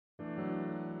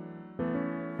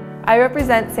I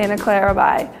represent Santa Clara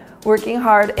by working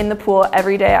hard in the pool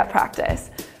every day at practice.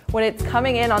 When it's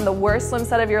coming in on the worst swim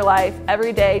set of your life,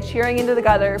 every day cheering into the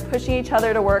gutter, pushing each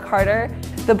other to work harder,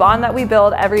 the bond that we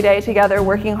build every day together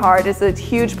working hard is a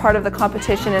huge part of the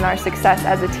competition and our success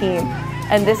as a team.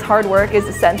 And this hard work is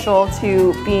essential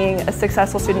to being a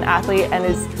successful student athlete and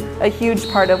is a huge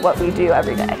part of what we do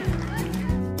every day.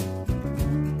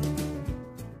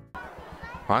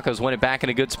 Broncos win it back in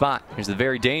a good spot. Here's the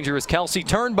very dangerous Kelsey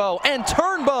Turnbow, and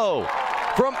Turnbow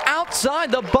from outside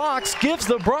the box gives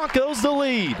the Broncos the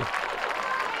lead.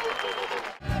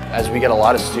 As we get a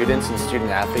lot of students and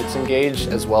student athletes engaged,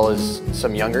 as well as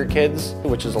some younger kids,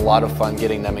 which is a lot of fun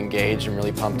getting them engaged and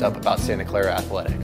really pumped up about Santa Clara athletics.